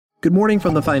Good morning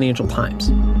from the Financial Times.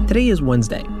 Today is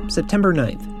Wednesday, September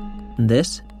 9th, and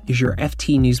this is your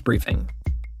FT News Briefing.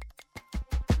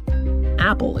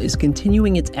 Apple is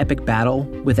continuing its epic battle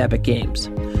with Epic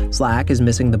Games. Slack is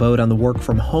missing the boat on the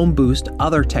work-from-home boost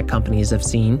other tech companies have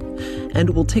seen, and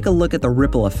we'll take a look at the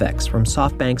ripple effects from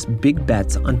SoftBank's big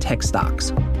bets on tech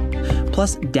stocks.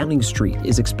 Plus, Downing Street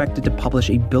is expected to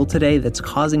publish a bill today that's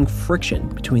causing friction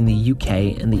between the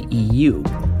UK and the EU.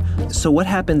 So what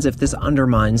happens if this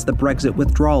undermines the Brexit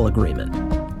withdrawal agreement?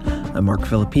 I'm Mark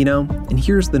Filipino, and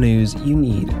here's the news you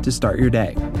need to start your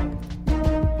day.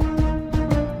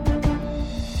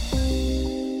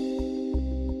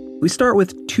 We start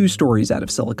with two stories out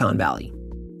of Silicon Valley.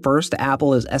 First,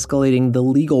 Apple is escalating the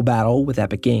legal battle with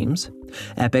Epic Games.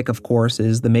 Epic, of course,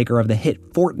 is the maker of the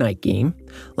hit Fortnite game.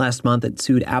 Last month, it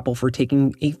sued Apple for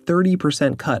taking a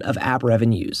 30% cut of app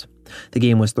revenues. The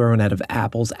game was thrown out of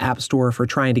Apple's App Store for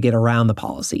trying to get around the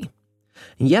policy.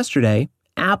 And yesterday,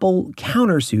 Apple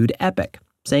countersued Epic,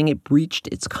 saying it breached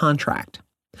its contract.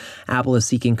 Apple is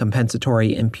seeking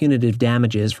compensatory and punitive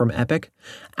damages from Epic.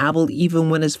 Apple even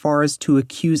went as far as to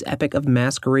accuse Epic of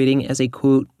masquerading as a,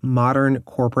 quote, modern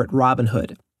corporate Robin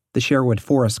Hood, the Sherwood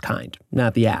Forest kind,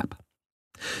 not the app.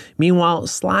 Meanwhile,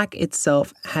 Slack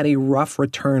itself had a rough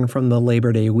return from the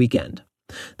Labor Day weekend.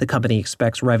 The company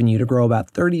expects revenue to grow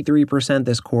about 33%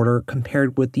 this quarter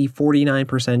compared with the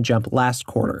 49% jump last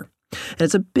quarter. And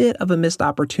it's a bit of a missed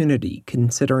opportunity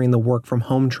considering the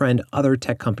work-from-home trend other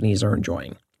tech companies are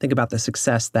enjoying. Think about the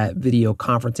success that video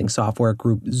conferencing software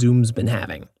group Zoom's been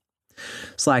having.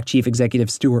 Slack chief executive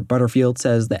Stuart Butterfield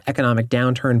says the economic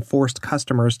downturn forced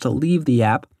customers to leave the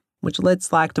app, which led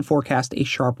Slack to forecast a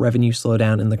sharp revenue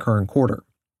slowdown in the current quarter.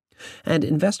 And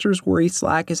investors worry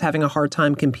Slack is having a hard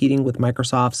time competing with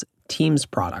Microsoft's Teams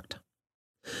product.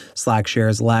 Slack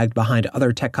shares lagged behind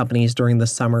other tech companies during the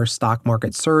summer stock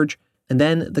market surge, and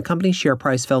then the company's share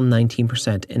price fell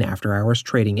 19% in after-hours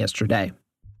trading yesterday.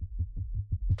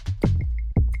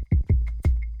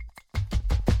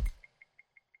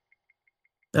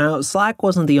 Now, Slack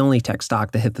wasn't the only tech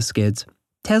stock that hit the skids.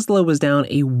 Tesla was down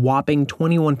a whopping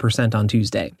 21% on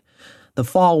Tuesday. The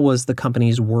fall was the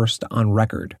company's worst on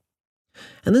record.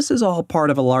 And this is all part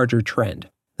of a larger trend.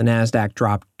 The Nasdaq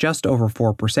dropped just over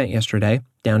 4% yesterday,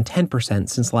 down 10%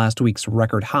 since last week's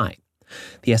record high.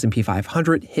 The S&P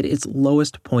 500 hit its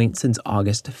lowest point since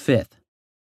August 5th.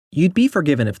 You'd be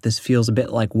forgiven if this feels a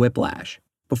bit like whiplash.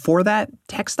 Before that,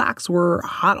 tech stocks were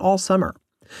hot all summer.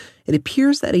 It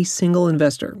appears that a single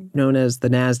investor, known as the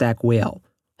Nasdaq whale,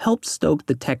 helped stoke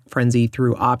the tech frenzy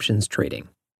through options trading.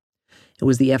 It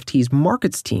was the FT's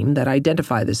markets team that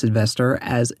identified this investor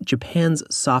as Japan's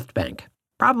SoftBank,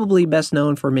 probably best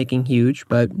known for making huge,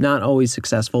 but not always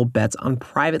successful, bets on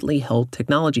privately held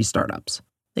technology startups.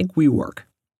 Think WeWork.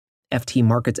 FT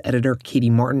Markets editor Katie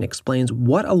Martin explains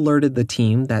what alerted the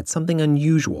team that something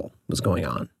unusual was going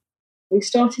on. We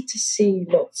started to see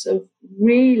lots of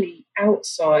really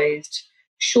outsized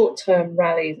short-term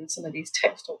rallies in some of these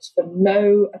tech stocks for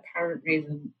no apparent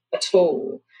reason at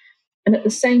all. And at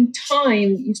the same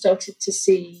time, you started to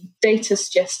see data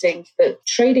suggesting that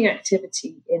trading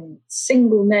activity in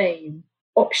single name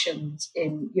options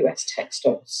in US tech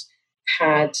stocks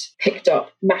had picked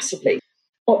up massively.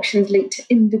 Options linked to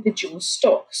individual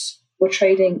stocks were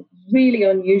trading really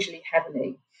unusually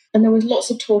heavily. And there was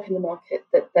lots of talk in the market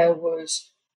that there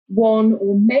was one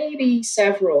or maybe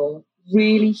several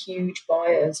really huge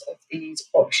buyers of these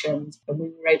options. And we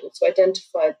were able to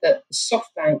identify that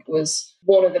SoftBank was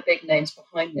one of the big names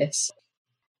behind this.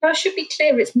 Now, I should be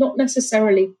clear, it's not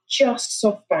necessarily just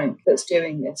SoftBank that's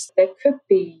doing this. There could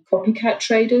be copycat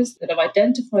traders that have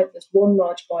identified there's one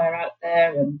large buyer out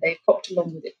there and they've popped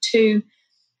along with it too.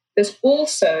 There's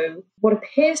also what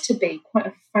appears to be quite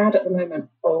a fad at the moment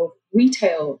of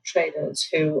retail traders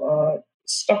who are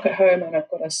stuck at home and have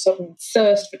got a sudden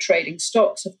thirst for trading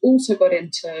stocks, have also got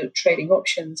into trading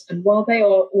options. And while they are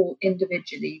all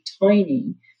individually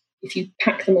tiny, if you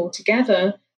pack them all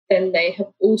together, then they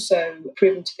have also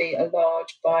proven to be a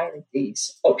large buyer of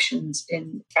these options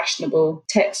in fashionable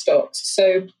tech stocks.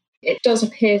 So it does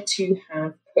appear to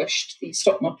have pushed the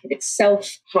stock market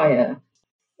itself higher.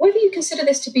 Whether you consider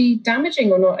this to be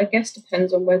damaging or not, I guess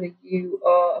depends on whether you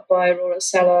are a buyer or a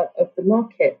seller of the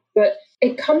market. But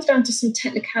it comes down to some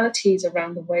technicalities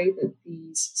around the way that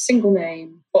these single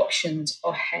name options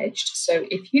are hedged. So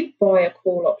if you buy a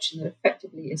call option that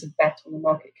effectively is a bet on the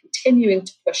market continuing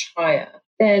to push higher,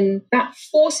 then that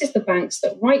forces the banks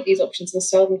that write these options and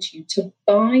sell them to you to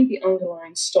buy the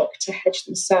underlying stock to hedge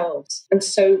themselves. And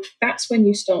so that's when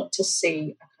you start to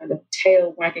see a kind of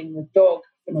tail wagging the dog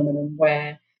phenomenon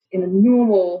where in a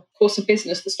normal course of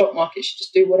business, the stock market should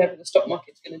just do whatever the stock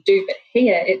market's going to do. But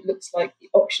here it looks like the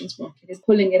options market is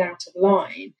pulling it out of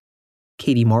line.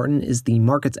 Katie Martin is the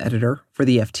markets editor for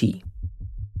the FT.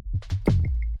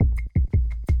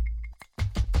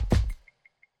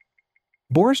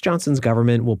 Boris Johnson's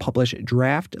government will publish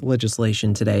draft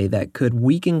legislation today that could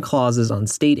weaken clauses on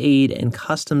state aid and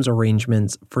customs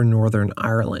arrangements for Northern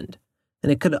Ireland,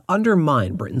 and it could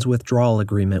undermine Britain's withdrawal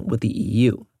agreement with the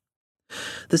EU.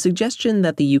 The suggestion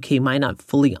that the UK might not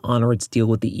fully honor its deal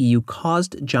with the EU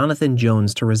caused Jonathan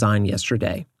Jones to resign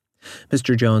yesterday.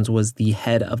 Mr. Jones was the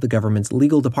head of the government's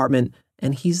legal department,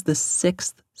 and he's the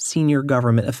 6th senior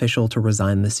government official to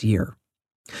resign this year.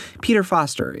 Peter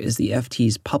Foster is the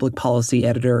FT's public policy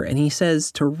editor, and he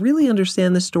says to really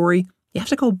understand this story, you have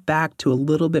to go back to a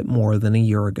little bit more than a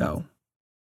year ago.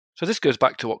 So this goes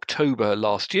back to October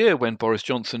last year when Boris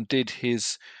Johnson did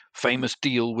his famous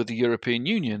deal with the European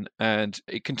Union, and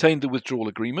it contained the withdrawal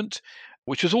agreement,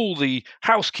 which was all the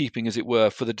housekeeping, as it were,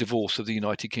 for the divorce of the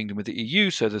United Kingdom with the EU.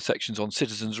 So the sections on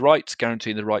citizens' rights,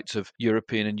 guaranteeing the rights of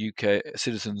European and UK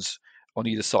citizens on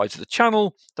either sides of the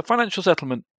Channel, the financial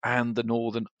settlement, and the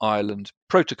Northern Ireland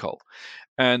Protocol.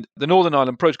 And the Northern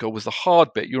Ireland Protocol was the hard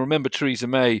bit. You remember Theresa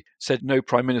May said no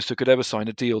Prime Minister could ever sign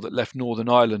a deal that left Northern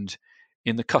Ireland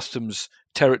in the customs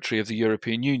territory of the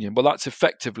European Union. Well, that's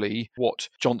effectively what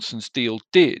Johnson's deal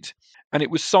did. And it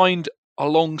was signed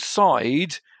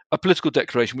alongside a political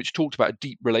declaration which talked about a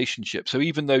deep relationship. So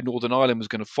even though Northern Ireland was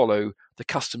going to follow the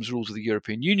customs rules of the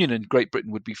European Union and Great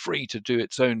Britain would be free to do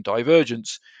its own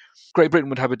divergence, Great Britain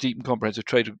would have a deep and comprehensive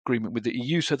trade agreement with the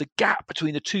EU. So the gap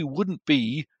between the two wouldn't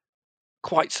be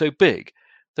quite so big.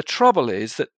 The trouble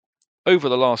is that over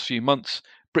the last few months,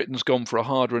 Britain's gone for a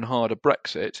harder and harder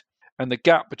Brexit. And the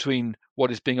gap between what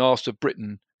is being asked of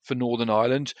Britain for Northern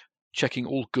Ireland, checking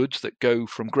all goods that go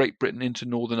from Great Britain into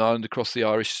Northern Ireland across the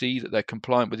Irish Sea, that they're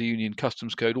compliant with the Union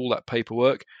Customs Code, all that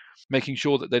paperwork, making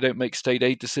sure that they don't make state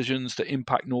aid decisions that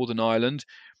impact Northern Ireland,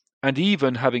 and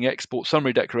even having export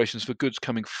summary declarations for goods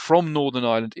coming from Northern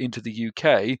Ireland into the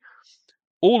UK,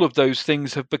 all of those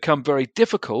things have become very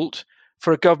difficult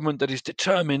for a government that is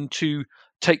determined to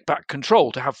take back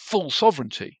control, to have full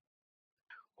sovereignty.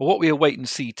 Well, what we await and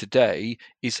see today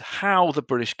is how the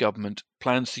British government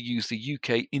plans to use the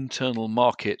UK internal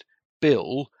market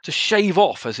bill to shave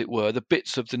off, as it were, the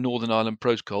bits of the Northern Ireland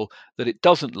Protocol that it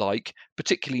doesn't like,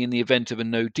 particularly in the event of a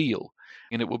no deal.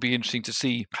 And it will be interesting to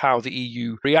see how the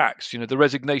EU reacts. You know, the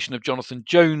resignation of Jonathan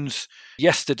Jones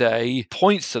yesterday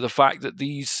points to the fact that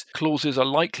these clauses are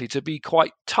likely to be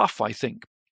quite tough, I think.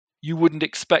 You wouldn't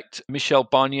expect Michel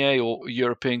Barnier or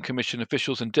European Commission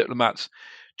officials and diplomats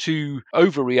to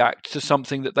overreact to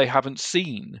something that they haven't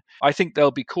seen. I think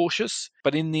they'll be cautious,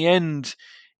 but in the end,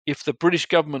 if the British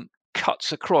government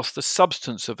cuts across the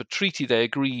substance of a treaty they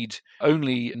agreed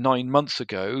only 9 months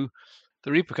ago,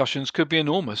 the repercussions could be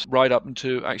enormous, right up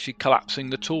into actually collapsing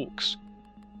the talks.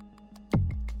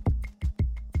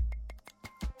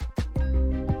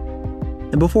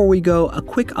 And before we go, a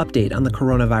quick update on the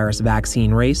coronavirus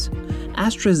vaccine race.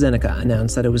 AstraZeneca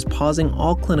announced that it was pausing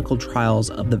all clinical trials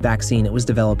of the vaccine it was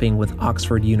developing with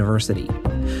Oxford University.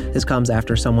 This comes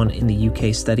after someone in the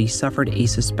UK study suffered a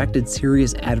suspected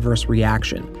serious adverse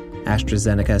reaction.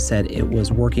 AstraZeneca said it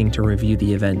was working to review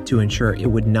the event to ensure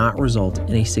it would not result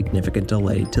in a significant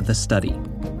delay to the study.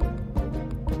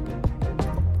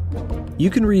 You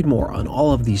can read more on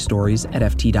all of these stories at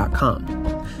FT.com.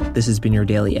 This has been your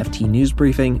daily FT News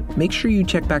Briefing. Make sure you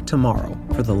check back tomorrow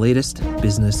for the latest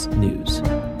business news.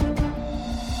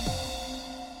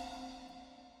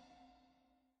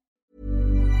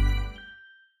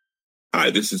 Hi,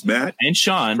 this is Matt and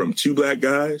Sean from Two Black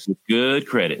Guys with Good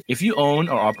Credit. If you own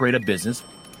or operate a business,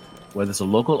 whether it's a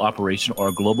local operation or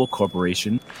a global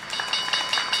corporation,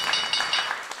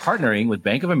 partnering with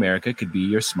Bank of America could be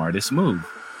your smartest move.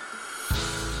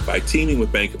 By teaming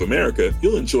with Bank of America,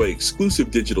 you'll enjoy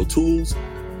exclusive digital tools,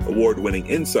 award-winning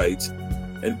insights,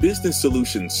 and business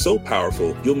solutions so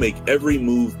powerful you'll make every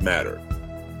move matter.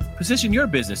 Position your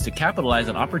business to capitalize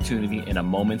on opportunity in a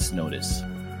moment's notice.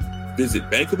 Visit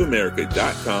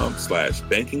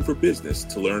bankofamerica.com/banking for business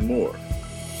to learn more.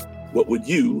 What would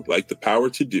you like the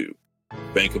power to do?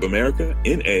 Bank of America,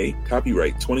 N.A.,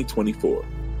 copyright 2024.